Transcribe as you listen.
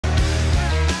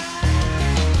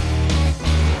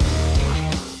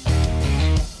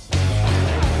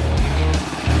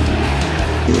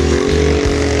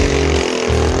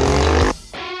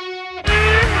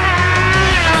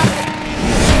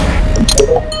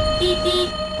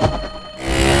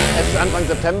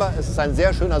September. Es ist ein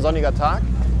sehr schöner sonniger Tag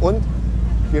und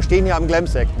wir stehen hier am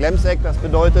Glemseck. Glemseck, das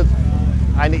bedeutet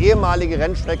eine ehemalige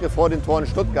Rennstrecke vor den Toren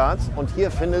Stuttgarts und hier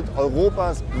findet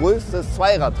Europas größtes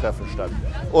Zweiradtreffen statt.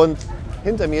 Und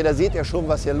hinter mir, da seht ihr schon,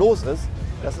 was hier los ist.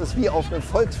 Das ist wie auf einem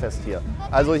Volksfest hier.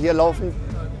 Also hier laufen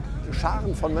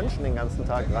Scharen von Menschen den ganzen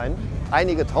Tag rein,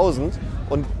 einige tausend.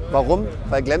 Und warum?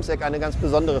 Weil Glemseck eine ganz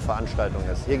besondere Veranstaltung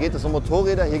ist. Hier geht es um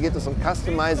Motorräder, hier geht es um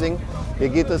Customizing, hier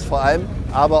geht es vor allem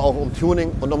aber auch um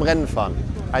Tuning und um Rennenfahren.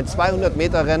 Ein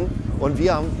 200-Meter-Rennen und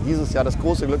wir haben dieses Jahr das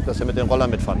große Glück, dass wir mit den Rollern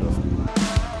mitfahren dürfen.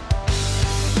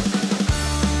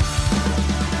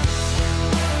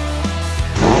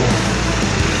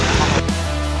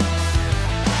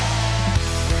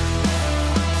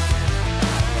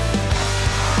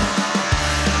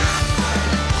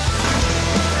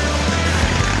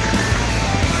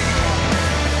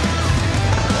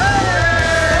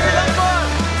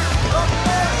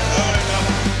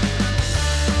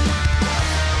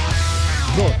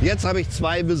 Jetzt habe ich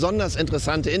zwei besonders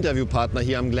interessante Interviewpartner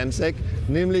hier am Glemseck,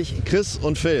 nämlich Chris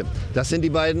und Phil. Das sind die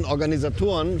beiden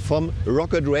Organisatoren vom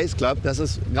Rocket Race Club. Das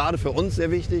ist gerade für uns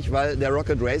sehr wichtig, weil der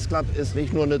Rocket Race Club ist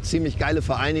nicht nur eine ziemlich geile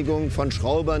Vereinigung von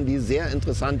Schraubern, die sehr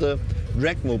interessante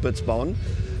Drag-Mopeds bauen.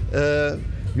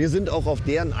 Wir sind auch auf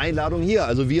deren Einladung hier.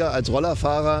 Also wir als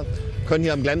Rollerfahrer können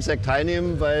hier am Glemseck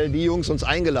teilnehmen, weil die Jungs uns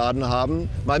eingeladen haben,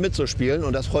 mal mitzuspielen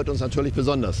und das freut uns natürlich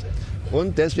besonders.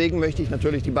 Und deswegen möchte ich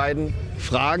natürlich die beiden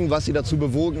fragen, was sie dazu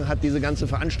bewogen hat, diese ganze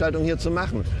Veranstaltung hier zu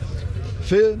machen.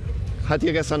 Phil hat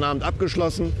hier gestern Abend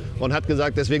abgeschlossen und hat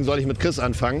gesagt, deswegen soll ich mit Chris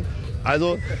anfangen.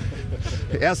 Also,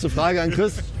 erste Frage an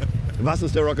Chris, was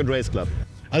ist der Rocket Race Club?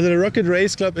 Also der Rocket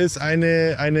Race Club ist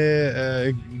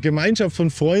eine Gemeinschaft von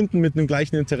Freunden mit einem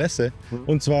gleichen Interesse.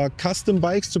 Und zwar Custom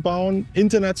Bikes zu bauen,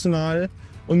 international.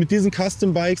 Und mit diesen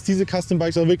Custom Bikes,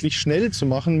 auch wirklich schnell zu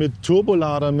machen, mit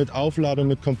Turboladern, mit Aufladung,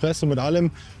 mit Kompressor, mit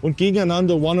allem und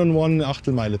gegeneinander One-on-One eine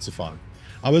Achtelmeile zu fahren.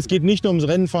 Aber es geht nicht nur ums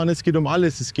Rennenfahren, es geht um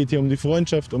alles. Es geht hier um die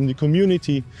Freundschaft, um die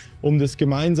Community, um das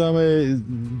gemeinsame,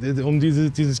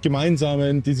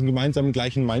 diesen gemeinsamen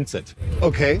gleichen Mindset.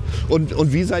 Okay.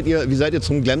 Und wie seid ihr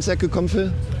zum Glemseck gekommen,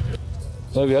 Phil?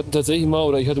 Ja, wir hatten tatsächlich mal,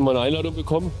 oder ich hatte mal eine Einladung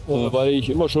bekommen, weil ich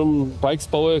immer schon Bikes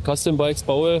baue, Custom Bikes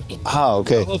baue. Ah,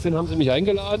 okay. Daraufhin haben sie mich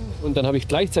eingeladen und dann habe ich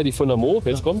gleichzeitig von der Mo,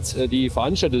 jetzt kommt's, die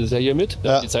Veranstalter, das ist ja hier mit,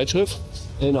 die Zeitschrift,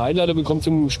 eine Einladung bekommen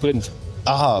zum Sprint.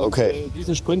 Aha, okay. Und,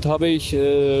 diesen Sprint habe ich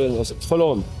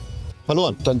verloren.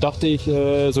 Verloren? Dann dachte ich,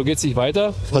 so geht's nicht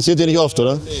weiter. Passiert dir nicht oft,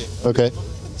 oder? Nee. Okay.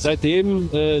 Seitdem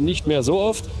nicht mehr so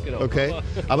oft. Genau. Okay,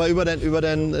 aber über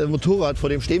dein Motorrad, vor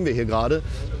dem stehen wir hier gerade,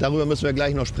 darüber müssen wir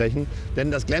gleich noch sprechen. Denn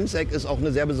das Glemseck ist auch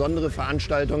eine sehr besondere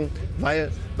Veranstaltung,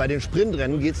 weil bei den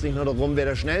Sprintrennen geht es nicht nur darum, wer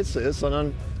der Schnellste ist,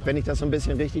 sondern, wenn ich das so ein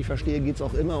bisschen richtig verstehe, geht es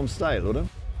auch immer um Style, oder?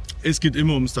 Es geht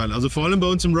immer um Style. Also vor allem bei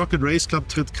uns im Rocket Race Club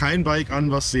tritt kein Bike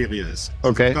an, was Serie ist.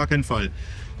 Okay. Auf gar keinen Fall.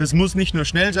 Das muss nicht nur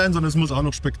schnell sein, sondern es muss auch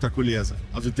noch spektakulär sein.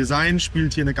 Also Design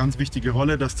spielt hier eine ganz wichtige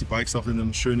Rolle, dass die Bikes auch in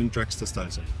einem schönen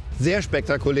Dragster-Style sind. Sehr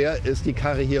spektakulär ist die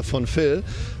Karre hier von Phil,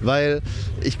 weil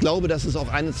ich glaube, das ist auch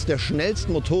eines der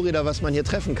schnellsten Motorräder, was man hier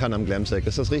treffen kann am Glemseck.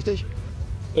 Ist das richtig?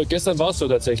 Gestern war es so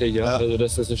tatsächlich, ja. Also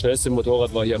das schnellste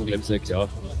Motorrad war hier am Glemseck, ja.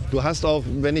 Du hast auch,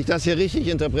 wenn ich das hier richtig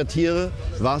interpretiere,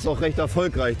 war es auch recht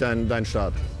erfolgreich, dein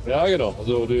Start. Ja, genau.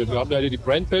 Also wir haben ja die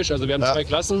Brand Bash, also wir haben zwei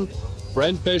Klassen.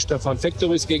 Brand Bash, da fahren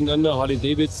Factories gegeneinander,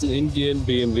 Harley-Davidson, Indien,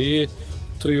 BMW,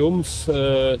 Triumph,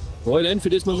 Royal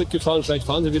Enfield ist mal mitgefahren, vielleicht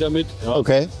fahren sie wieder mit. Ja.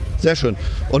 Okay, sehr schön.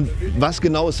 Und was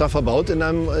genau ist da verbaut in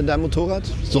deinem Motorrad?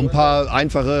 So ein paar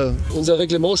einfache... Unser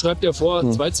Reglement schreibt ja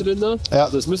vor, Zweizylinder. Ja.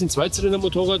 Also es müssen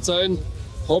Zweizylinder-Motorrad sein.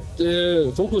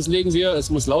 Fokus legen wir, es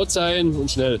muss laut sein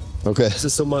und schnell. Okay. Das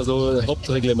ist so mal so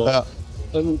Hauptreglement. Ja.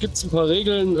 Dann gibt es ein paar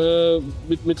Regeln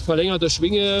mit verlängerter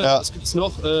Schwinge. Was gibt es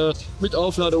noch? Mit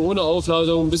Aufladung, ohne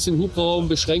Aufladung, ein bisschen Hubraum,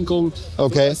 Beschränkung.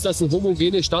 Okay. Dass das ein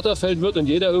homogenes Starterfeld wird und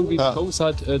jeder irgendwie die Chance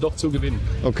hat, doch zu gewinnen.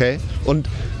 Okay. Und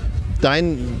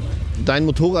dein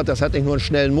Motorrad, das hat nicht nur einen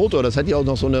schnellen Motor, das hat ja auch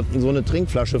noch so eine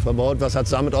Trinkflasche verbaut. Was hat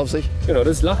es damit auf sich? Genau,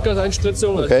 das ist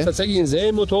Lachgaseinspritzung. Okay. Das ist tatsächlich ein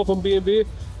Serienmotor vom BMW.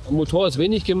 Am Motor ist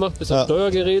wenig gemacht, bis aufs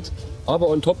Steuergerät. Aber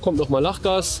on top kommt nochmal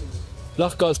Lachgas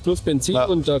plus Benzin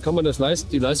und da kann man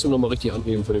die Leistung noch mal richtig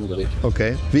anheben von dem Gerät.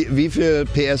 Okay. Wie viel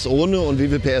PS ohne und wie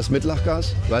viel PS mit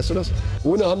Lachgas? Weißt du das?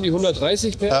 Ohne haben die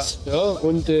 130 PS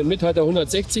und mit hat er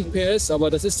 160 PS, aber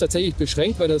das ist tatsächlich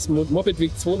beschränkt, weil das Moped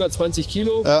wiegt 220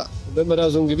 Kilo. Ja. Und wenn wir da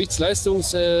so ein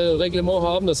Gewichtsleistungsreglement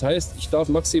haben, das heißt, ich darf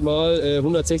maximal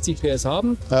 160 PS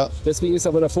haben. Ja. Deswegen ist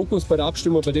aber der Fokus bei der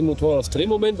Abstimmung bei dem Motor aufs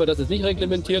Drehmoment, weil das ist nicht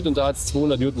reglementiert und da hat es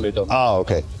 200 Newtonmeter. Ah,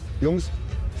 okay. Jungs,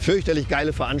 fürchterlich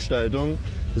geile Veranstaltung.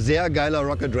 sehr geiler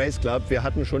Rocket Race Club. Wir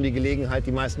hatten schon die Gelegenheit,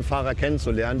 die meisten Fahrer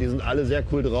kennenzulernen. Die sind alle sehr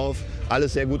cool drauf,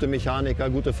 alles sehr gute Mechaniker,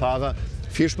 gute Fahrer.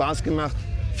 Viel Spaß gemacht.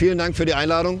 Vielen Dank für die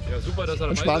Einladung. Ja, super, dass ihr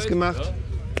dabei Hat Spaß seid. gemacht.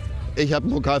 Ja. Ich habe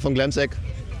einen Pokal von Glemseck.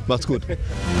 Macht's gut.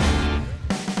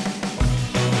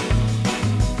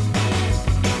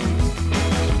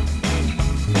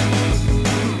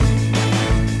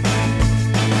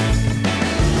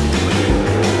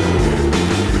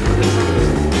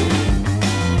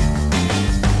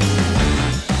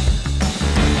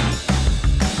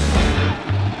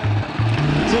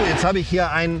 Jetzt habe ich hier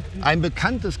ein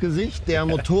bekanntes Gesicht der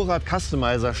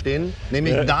Motorrad-Customizer stehen,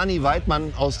 nämlich Dani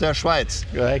Waldmann aus der Schweiz.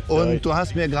 Korrekt, und du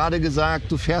hast mir gerade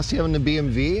gesagt, du fährst hier eine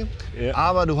BMW,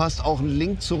 aber du hast auch einen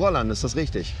Link zu Rollern, ist das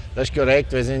richtig? Das ist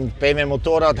korrekt. Wir sind BMW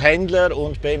Motorradhändler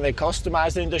und BMW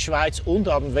Customizer in der Schweiz und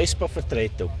haben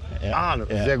Vespa-Vertretung.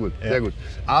 Sehr gut, sehr gut.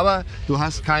 Aber du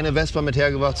hast keine Vespa mit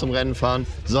hergebracht zum Rennenfahren,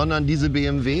 sondern diese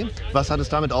BMW. Was hat es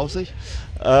damit auf sich?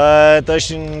 Das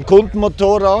ist ein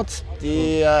Kundenmotorrad,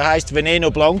 die heißt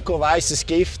Veneno Blanco, weißes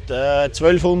Gift,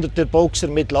 1200er Boxer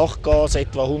mit Lachgas,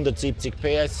 etwa 170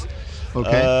 PS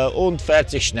und fährt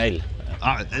sich schnell.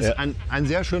 Ist ein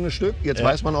sehr schönes Stück. Jetzt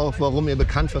weiß man auch, warum ihr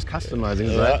bekannt fürs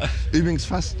Customizing seid. Übrigens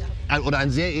fast oder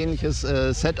ein sehr ähnliches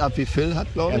Setup wie Phil hat,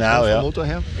 glaube ich, vom Motor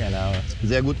her. Genau.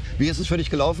 Sehr gut. Wie ist es für dich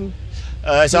gelaufen?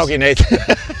 Sag ich nicht.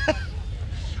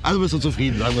 Also bist du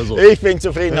zufrieden, sagen wir so. Ich bin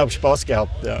zufrieden, habe Spaß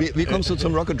gehabt. Ja. Wie kommst du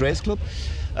zum Rocket Race Club?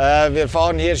 Wir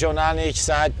fahren hier schon eigentlich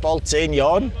seit bald 10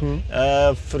 Jahren.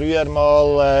 Früher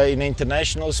mal in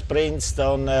International Sprints,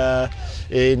 dann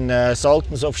in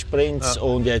Sultans of Sprints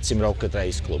und jetzt im Rocket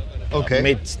Race Club. Okay.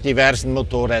 Mit diversen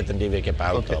Motorrädern, die wir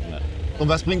gebaut haben. Und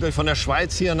was bringt euch von der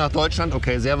Schweiz hier nach Deutschland?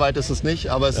 Okay, sehr weit ist es nicht,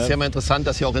 aber es ist ja immer interessant,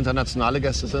 dass hier auch internationale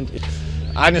Gäste sind.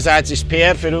 Einerseits ist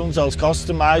PR für uns als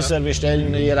Customizer, wir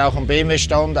stellen hier auch einen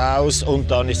BMW-Stand aus und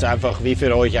dann ist einfach wie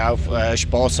für euch auch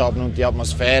Spaß haben und die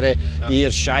Atmosphäre. Hier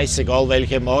ist scheißegal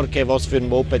welche Marke, was für ein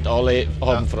Moped, alle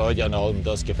haben Freude an allem,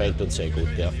 das gefällt uns sehr gut.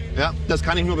 Ja, das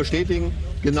kann ich nur bestätigen.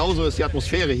 Genauso ist die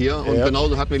Atmosphäre hier und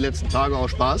genauso hatten wir die letzten Tage auch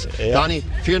Spaß. Dani,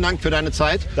 vielen Dank für deine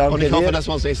Zeit. Danke und ich hoffe, dir. dass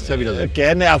wir uns nächstes Jahr wiedersehen.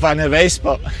 Gerne auf einer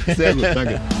Vespa. Sehr gut,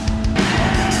 danke.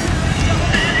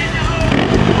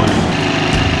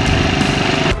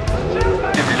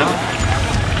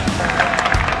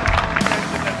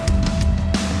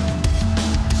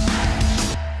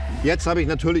 Jetzt habe ich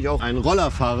natürlich auch einen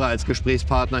Rollerfahrer als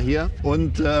Gesprächspartner hier.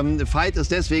 Und Veit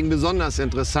ist deswegen besonders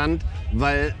interessant,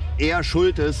 weil er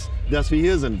schuld ist, dass wir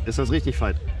hier sind. Ist das richtig,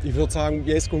 Veit? Ich würde sagen,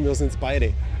 Jesco, wir sind es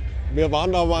beide. Wir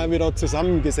waren da mal wieder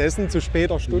zusammengesessen zu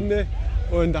später Stunde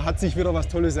und da hat sich wieder was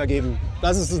Tolles ergeben.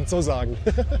 Lass es uns so sagen.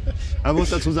 Man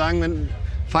muss dazu sagen,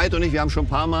 Veit und ich, wir haben schon ein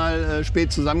paar Mal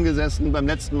spät zusammengesessen. Beim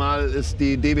letzten Mal ist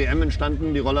die DBM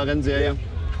entstanden, die Rollerrennserie.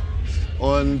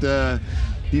 Und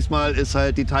diesmal ist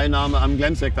halt die Teilnahme am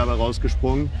Glemseck dabei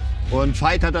rausgesprungen. Und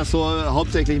Veit hat das so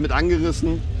hauptsächlich mit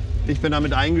angerissen. Ich bin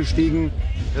damit eingestiegen.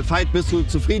 Veit, bist du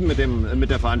zufrieden mit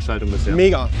der Veranstaltung bisher?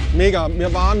 Mega, mega.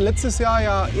 Wir waren letztes Jahr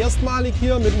ja erstmalig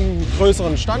hier mit einem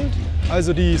größeren Stand.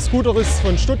 Also die Scooterist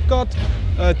von Stuttgart,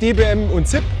 DBM und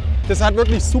ZIP. Das hat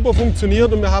wirklich super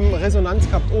funktioniert und wir haben Resonanz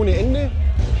gehabt ohne Ende.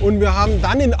 Und wir haben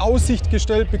dann in Aussicht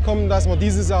gestellt bekommen, dass wir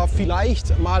dieses Jahr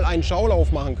vielleicht mal einen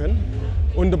Schaulauf machen können.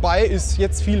 Und dabei ist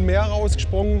jetzt viel mehr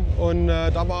rausgesprungen und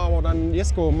da war aber dann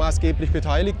Jesco maßgeblich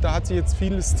beteiligt. Da hat sich jetzt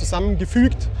vieles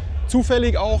zusammengefügt,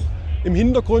 zufällig auch im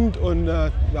Hintergrund und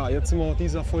ja, jetzt sind wir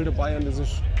dieses Jahr voll dabei und das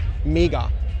ist mega.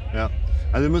 Ja,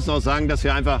 also wir müssen auch sagen, dass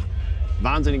wir einfach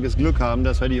wahnsinniges Glück haben,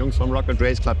 dass wir die Jungs vom Rocket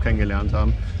Race Club kennengelernt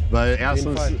haben. Weil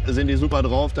erstens sind die super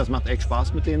drauf, das macht echt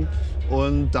Spaß mit denen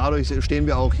und dadurch stehen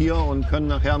wir auch hier und können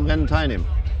nachher am Rennen teilnehmen.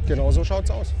 Genau so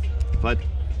schaut's aus. Veit,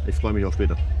 ich freue mich auf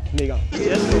später. Mega.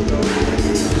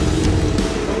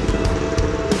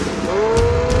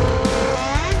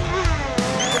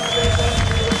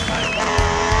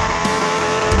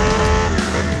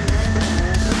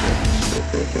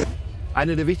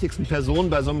 Eine der wichtigsten Personen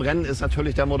bei so einem Rennen ist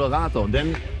natürlich der Moderator.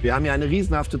 Denn wir haben ja eine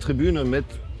riesenhafte Tribüne mit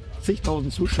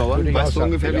zigtausend Zuschauern. Weißt du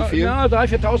ungefähr wie viel? Ja,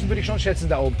 3.000, 4.000 würde ich schon schätzen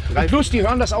da oben. Und plus, die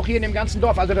hören das auch hier in dem ganzen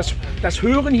Dorf. Also das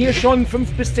hören hier schon 5.000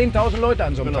 bis 10.000 Leute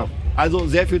an so einem Tag. Also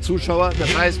sehr viel Zuschauer.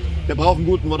 Das heißt, wir brauchen einen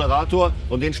guten Moderator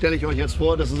und den stelle ich euch jetzt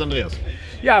vor. Das ist Andreas.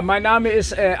 Ja, mein Name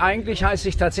ist, eigentlich heiße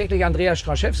ich tatsächlich Andreas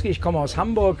Straschewski. Ich komme aus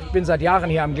Hamburg, bin seit Jahren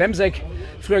hier am Glemseck.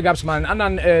 Früher gab es mal einen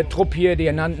anderen Trupp hier,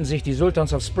 die nannten sich die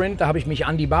Sultans of Sprint. Da habe ich mich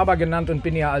Andi Barber genannt und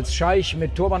bin ja als Scheich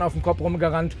mit Turban auf dem Kopf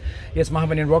rumgerannt. Jetzt machen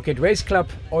wir den Rocket Race Club.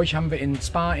 Euch haben wir in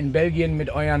Spa in Belgien mit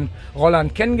euren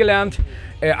Rollern kennengelernt.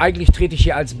 Eigentlich trete ich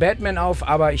hier als Batman auf,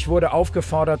 aber ich wurde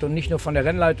aufgefordert und nicht nur von der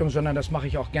Rennleitung, sondern das mache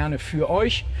ich auch gerne für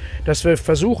euch, dass wir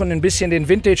versuchen, ein bisschen den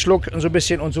Vintage-Look und so ein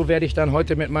bisschen, und so werde ich dann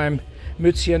heute mit meinem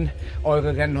Mützchen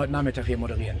eure Rennen heute Nachmittag hier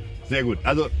moderieren. Sehr gut.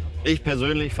 Also ich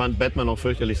persönlich fand Batman auch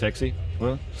fürchterlich sexy.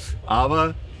 Ne?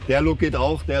 Aber der Look geht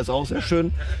auch, der ist auch sehr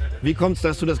schön. Wie kommt es,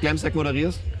 dass du das Glemseck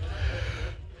moderierst?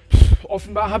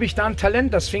 Offenbar habe ich da ein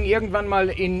Talent. Das fing irgendwann mal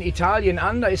in Italien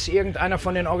an. Da ist irgendeiner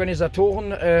von den Organisatoren,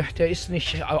 der ist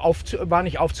war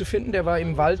nicht aufzufinden. Der war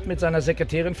im Wald mit seiner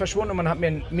Sekretärin verschwunden und man hat mir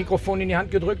ein Mikrofon in die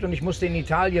Hand gedrückt und ich musste in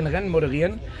Italien Rennen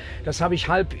moderieren. Das habe ich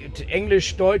halb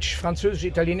Englisch, Deutsch, Französisch,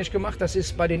 Italienisch gemacht. Das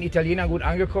ist bei den Italienern gut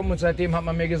angekommen und seitdem hat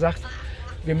man mir gesagt,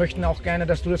 wir möchten auch gerne,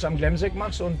 dass du das am Glemseck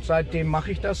machst, und seitdem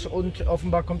mache ich das und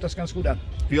offenbar kommt das ganz gut an.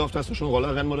 Wie oft hast du schon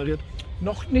Rollerrennen moderiert?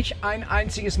 Noch nicht ein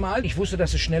einziges Mal. Ich wusste,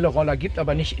 dass es schnelle Roller gibt,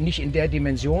 aber nicht in der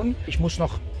Dimension. Ich muss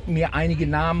noch mir einige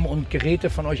Namen und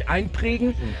Geräte von euch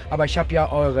einprägen. Aber ich habe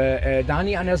ja eure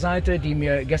Dani an der Seite, die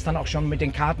mir gestern auch schon mit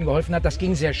den Karten geholfen hat. Das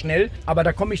ging sehr schnell, aber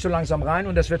da komme ich so langsam rein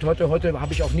und das wird heute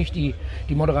habe ich auch nicht die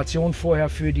Moderation vorher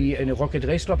für die Rocket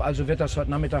Race Club, also wird das heute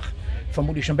Nachmittag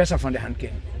vermutlich schon besser von der Hand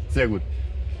gehen. Sehr gut.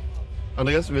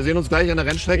 Andreas, wir sehen uns gleich an der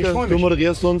Rennstrecke. Ich freu mich. Du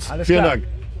moderierst uns. Alles Vielen klar. Dank.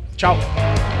 Ciao.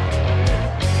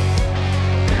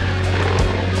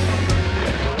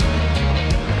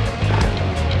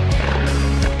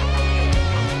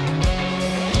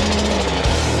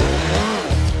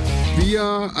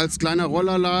 Wir als kleiner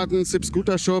Rollerladen, Sip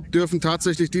Scooter Shop, dürfen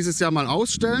tatsächlich dieses Jahr mal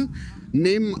ausstellen,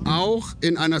 nehmen auch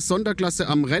in einer Sonderklasse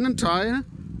am Rennen teil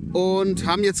und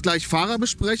haben jetzt gleich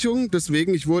Fahrerbesprechung.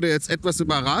 Deswegen, ich wurde jetzt etwas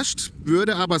überrascht,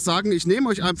 würde aber sagen, ich nehme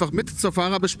euch einfach mit zur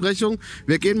Fahrerbesprechung.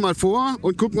 Wir gehen mal vor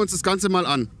und gucken uns das Ganze mal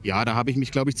an. Ja, da habe ich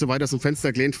mich, glaube ich, zu weit aus dem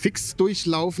Fenster gelehnt. Fix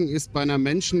durchlaufen ist bei einer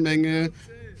Menschenmenge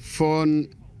von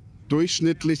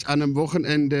durchschnittlich an einem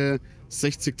Wochenende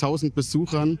 60.000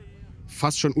 Besuchern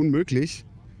fast schon unmöglich.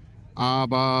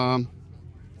 Aber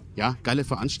ja, geile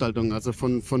Veranstaltung. Also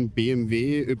von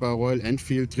BMW über Royal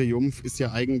Enfield, Triumph ist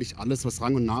ja eigentlich alles, was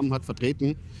Rang und Namen hat,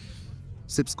 vertreten.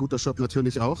 Sip Scooter Shop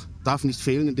natürlich auch. Darf nicht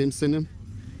fehlen in dem Sinne.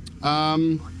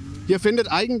 Hier findet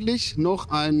eigentlich noch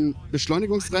ein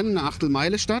Beschleunigungsrennen, eine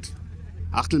Achtelmeile statt.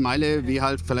 Achtelmeile, wie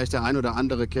halt vielleicht der ein oder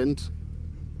andere kennt,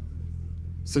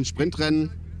 sind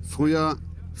Sprintrennen. Früher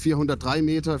 403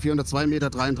 Meter, 402 Meter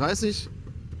 33.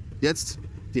 Jetzt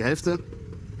die Hälfte.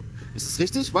 Ist es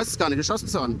richtig? Weiß es gar nicht. Wir schauen es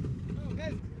uns an.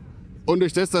 Und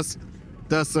durch das,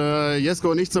 dass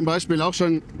Jesco und ich zum Beispiel auch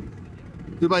schon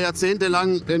über Jahrzehnte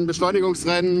lang an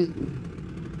Beschleunigungsrennen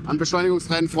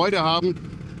Freude haben,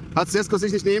 hat es Jesco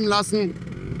sich nicht nehmen lassen,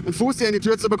 einen Fuß hier in die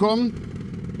Tür zu bekommen,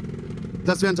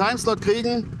 dass wir einen Timeslot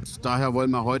kriegen. Daher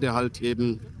wollen wir heute halt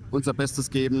eben unser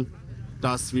Bestes geben,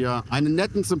 dass wir einen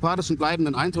netten, sympathischen,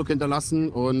 bleibenden Eindruck hinterlassen,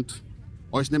 und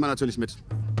euch nehmen wir natürlich mit.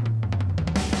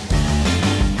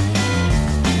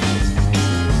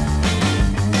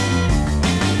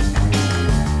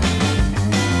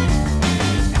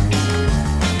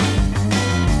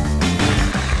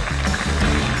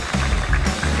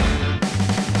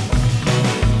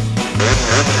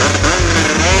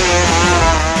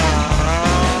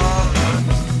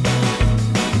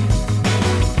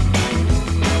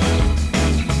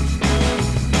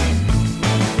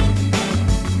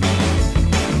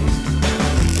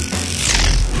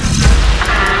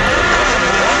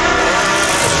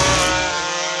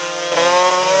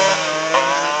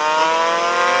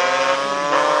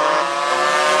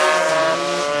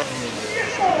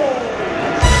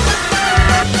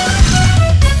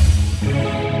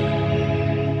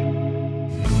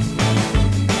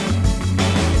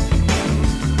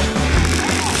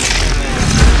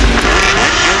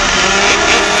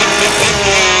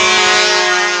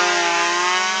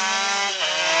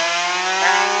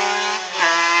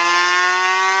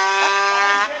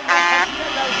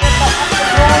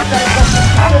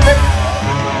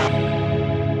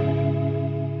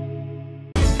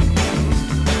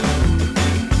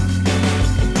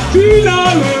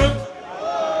 Finale!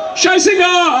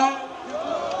 Scheißegal!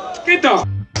 Geht doch!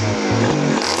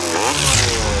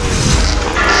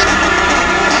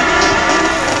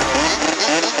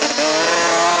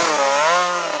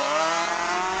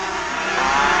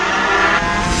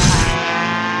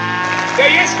 Der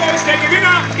Jesco ist der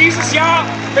Gewinner dieses Jahr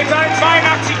mit seinen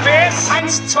 82 PS.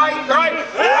 1, 2, 3.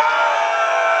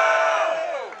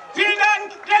 Vielen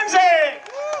Dank, Glemseck!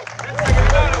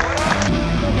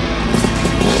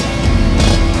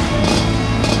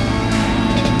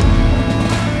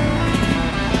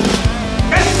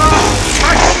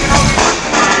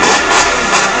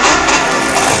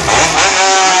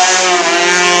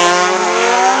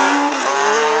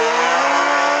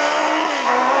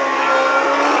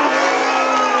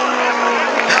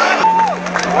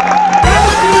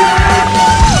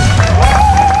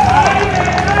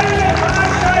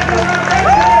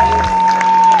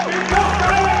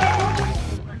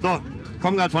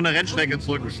 Motorrad von der Rennstrecke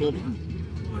zurückgeschoben.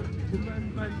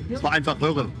 Es war einfach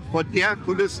irre. Von der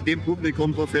Kulisse, dem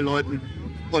Publikum, so vielen Leuten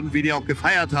und wie die auch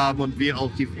gefeiert haben und wie auch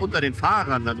die unter den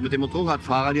Fahrern, also mit den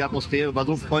Motorradfahrern, die Atmosphäre war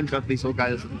so freundschaftlich, so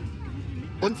geil.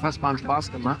 Unfassbaren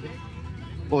Spaß gemacht.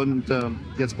 Und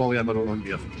jetzt brauche ich einfach nur noch ein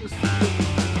Bier.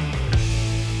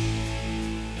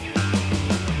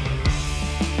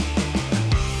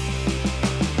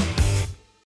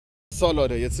 So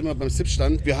Leute, jetzt sind wir beim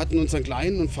SIP-Stand. Wir hatten unseren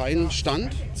kleinen und feinen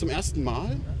Stand zum ersten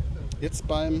Mal, jetzt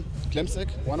beim Glemseck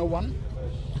 101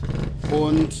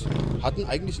 und hatten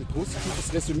eigentlich ein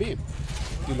positives Resümee.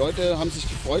 Die Leute haben sich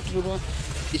gefreut drüber.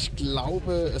 Ich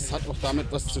glaube, es hat auch damit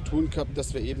was zu tun gehabt,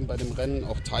 dass wir eben bei dem Rennen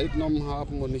auch teilgenommen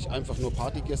haben und nicht einfach nur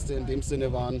Partygäste in dem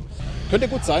Sinne waren. Könnte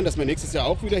gut sein, dass wir nächstes Jahr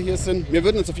auch wieder hier sind. Wir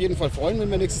würden uns auf jeden Fall freuen,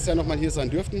 wenn wir nächstes Jahr nochmal hier sein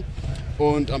dürften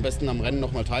und am besten am Rennen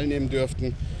nochmal teilnehmen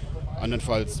dürften.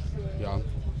 Andernfalls, ja.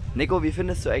 Nico, wie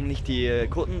findest du eigentlich die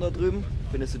Kutten da drüben?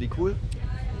 Findest du die cool?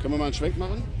 Können wir mal einen Schwenk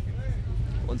machen?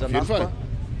 Unser auf jeden Nachbar? Fall.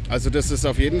 Also das ist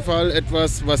auf jeden Fall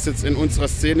etwas, was jetzt in unserer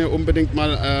Szene unbedingt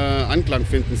mal Anklang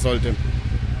finden sollte.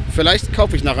 Vielleicht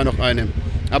kaufe ich nachher noch eine,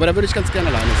 aber da würde ich ganz gerne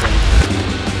alleine sein.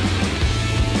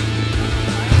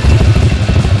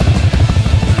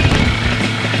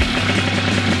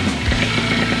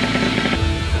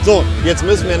 So, jetzt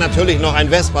müssen wir natürlich noch einen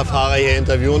Vespafahrer hier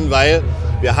interviewen, weil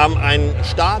wir haben einen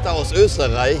Starter aus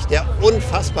Österreich, der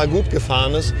unfassbar gut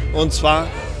gefahren ist, und zwar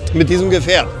mit diesem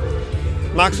Gefährt.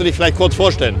 Magst du dich vielleicht kurz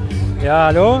vorstellen? Ja,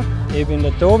 hallo, ich bin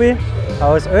der Tobi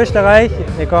aus Österreich.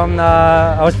 Wir kommen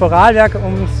aus Vorarlberg,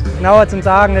 um es genauer zu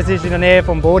sagen, das ist in der Nähe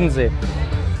vom Bodensee.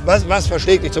 Was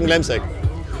verschlägt dich zum Glemseck?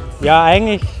 Ja,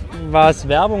 eigentlich war es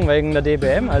Werbung wegen der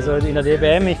DBM. Also in der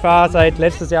DBM, ich fahre seit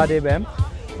letztes Jahr DBM.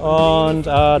 Und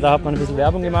da hat man ein bisschen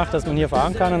Werbung gemacht, dass man hier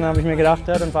fahren kann. Und dann habe ich mir gedacht,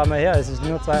 ja, dann fahren wir her. Es ist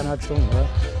nur 2,5 Stunden.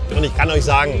 Oder? Und ich kann euch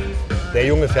sagen, der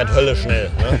Junge fährt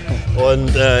hölleschnell. Ne?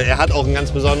 Und er hat auch einen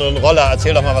ganz besonderen Roller.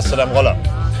 Erzähl doch mal was zu deinem Roller.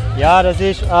 Ja, das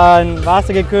ist ein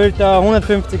wassergekühlter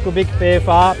 150 Kubik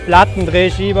PFA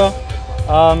Plattendrehschieber.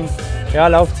 Ja,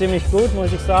 läuft ziemlich gut,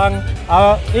 muss ich sagen.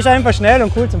 Aber ist einfach schnell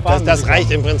und cool zum Fahren. Das reicht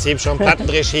im Prinzip schon.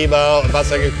 Plattendrehschieber und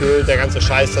wassergekühlt, der ganze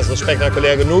Scheiß, das ist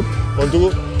spektakulär genug. Und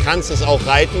du kannst es auch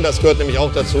reiten, das gehört nämlich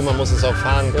auch dazu. Man muss es auch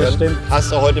fahren können. Das stimmt.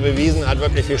 Hast du heute bewiesen, hat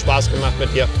wirklich viel Spaß gemacht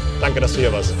mit dir. Danke, dass du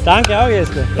hier warst. Danke auch,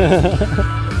 Jesco.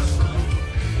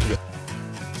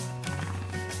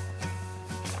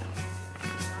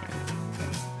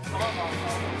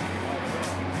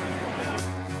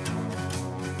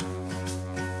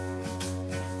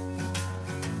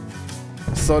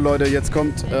 So Leute, jetzt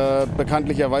kommt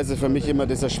bekanntlicherweise für mich immer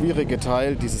dieser schwierige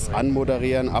Teil, dieses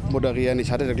Anmoderieren, Abmoderieren. Ich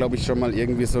hatte da glaube ich schon mal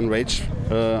irgendwie so einen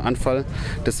Rage-Anfall.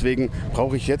 Deswegen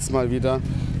brauche ich jetzt mal wieder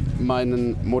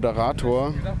meinen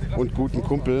Moderator und guten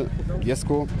Kumpel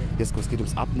Jesco. Jesco, es geht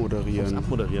ums Abmoderieren. Ums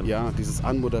Abmoderieren? Ja, dieses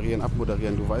Anmoderieren,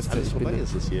 Abmoderieren. Du weißt ja, ich vorbei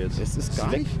ist es hier jetzt. Es ist gar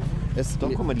nicht. Doch,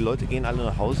 guck mal, die Leute gehen alle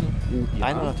nach Hause, ja,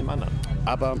 einer nach dem anderen.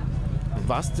 Aber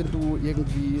warst denn du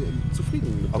irgendwie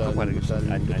zufrieden mit guck mal, da gibt es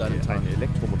ein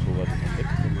Elektromotorrad?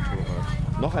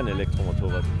 Noch ein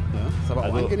Elektromotorrad. Ja, ist aber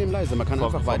auch angenehm leise. Man kann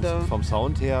einfach weiter... Vom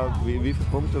Sound her, wie viele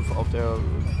Punkte auf der...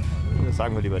 Das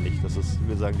sagen wir lieber nicht.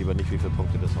 Wir sagen lieber nicht, wie viele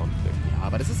Punkte der Sound kriegt. Ja,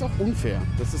 aber das ist auch unfair.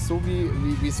 Das ist so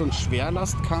wie so ein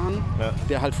Schwerlastkahn, ja,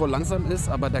 der halt voll langsam ist,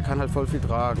 aber der kann halt voll viel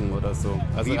tragen oder so.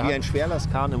 Also wie ein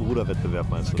Schwerlastkahn im Ruderwettbewerb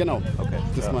meinst du? Genau, okay,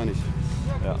 das meine ich.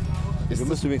 Ja. Wir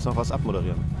müssen übrigens noch was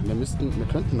abmoderieren. Wir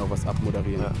könnten noch was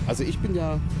abmoderieren. Ja. Also ich bin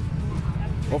ja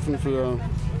offen für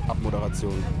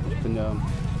Abmoderation. Ich bin ja...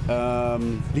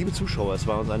 Liebe Zuschauer, es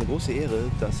war uns eine große Ehre,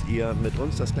 dass ihr mit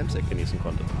uns das Glemseck genießen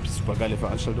konntet. Super geile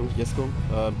Veranstaltung, Jesco.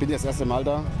 Bin das erste Mal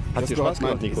da. Hat dir Spaß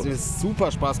gemacht, Nico? Es hat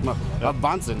super Spaß gemacht. Ja. War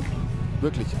Wahnsinn.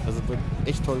 Wirklich. Also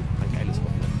echt toll. Ein geiles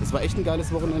Wochenende. Es war echt ein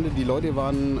geiles Wochenende. Die Leute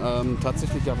waren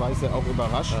tatsächlicherweise auch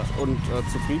überrascht und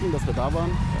zufrieden, dass wir da waren.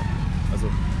 Ja. Also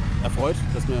erfreut,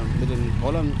 dass wir mit den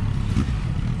Rollern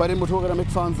bei den Motorrädern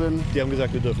mitgefahren sind. Die haben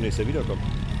gesagt, wir dürfen nächstes Jahr wiederkommen.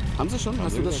 Haben sie schon?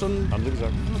 Hast du das schon? Haben sie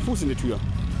gesagt. Fuß in die Tür.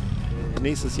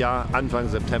 Nächstes Jahr, Anfang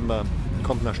September,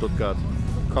 kommt nach Stuttgart,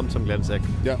 kommt zum Glemseck.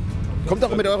 Ja. Kommt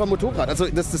auch mit eurem Motorrad. Also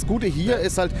das Gute hier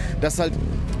ist halt, dass halt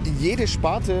jede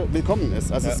Sparte willkommen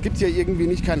ist. Also es gibt hier irgendwie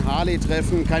nicht kein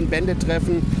Harley-Treffen, kein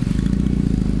Bandit-Treffen.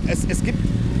 Es gibt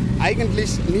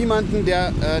eigentlich niemanden,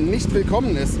 der nicht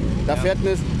willkommen ist. Da fährt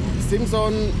eine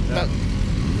Simpson,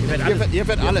 hier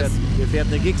fährt alles. Hier fährt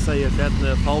eine Gixxer, hier fährt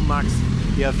eine V-Max,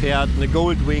 hier fährt eine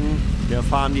Goldwing, hier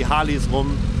fahren die Harleys rum.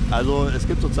 Also es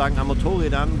gibt sozusagen an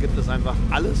Motorrädern gibt es einfach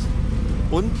alles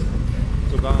und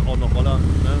sogar auch noch Roller.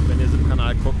 Ne? Wenn ihr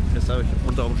SIP-Kanal guckt, ist euch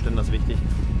unter Umständen das wichtig.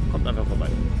 Kommt einfach vorbei.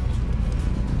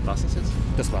 War's das jetzt?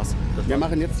 Das war's. Wir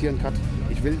machen jetzt hier einen Cut.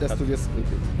 Ich ich will, dass du das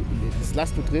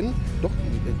lass du drin, doch,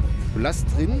 du lass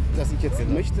drin, dass ich jetzt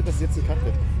möchte, dass jetzt ein Cut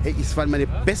wird. Hey, es war meine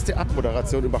beste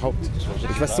Abmoderation überhaupt.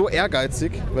 Ich war so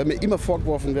ehrgeizig, weil mir immer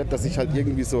vorgeworfen wird, dass ich halt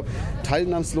irgendwie so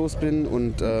teilnahmslos bin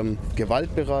und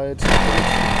gewaltbereit.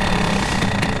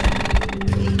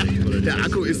 Der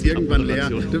Akku ist irgendwann leer.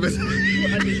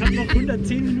 Ich habe noch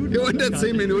 110 Minuten.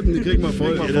 110 Minuten, die kriegen wir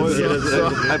voll. Das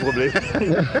ist kein Problem.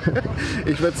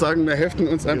 Ich würde sagen, wir heften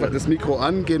uns einfach das Mikro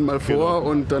an, gehen mal vor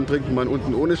und dann trinken wir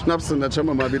unten ohne Schnaps und dann schauen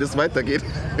wir mal, wie das weitergeht.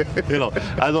 Genau.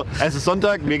 Also, es ist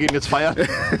Sonntag, wir gehen jetzt feiern.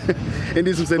 In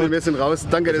diesem Sinne, wir sind raus.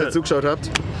 Danke, dass ihr zugeschaut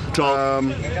habt. Ciao.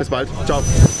 Bis bald. Ciao.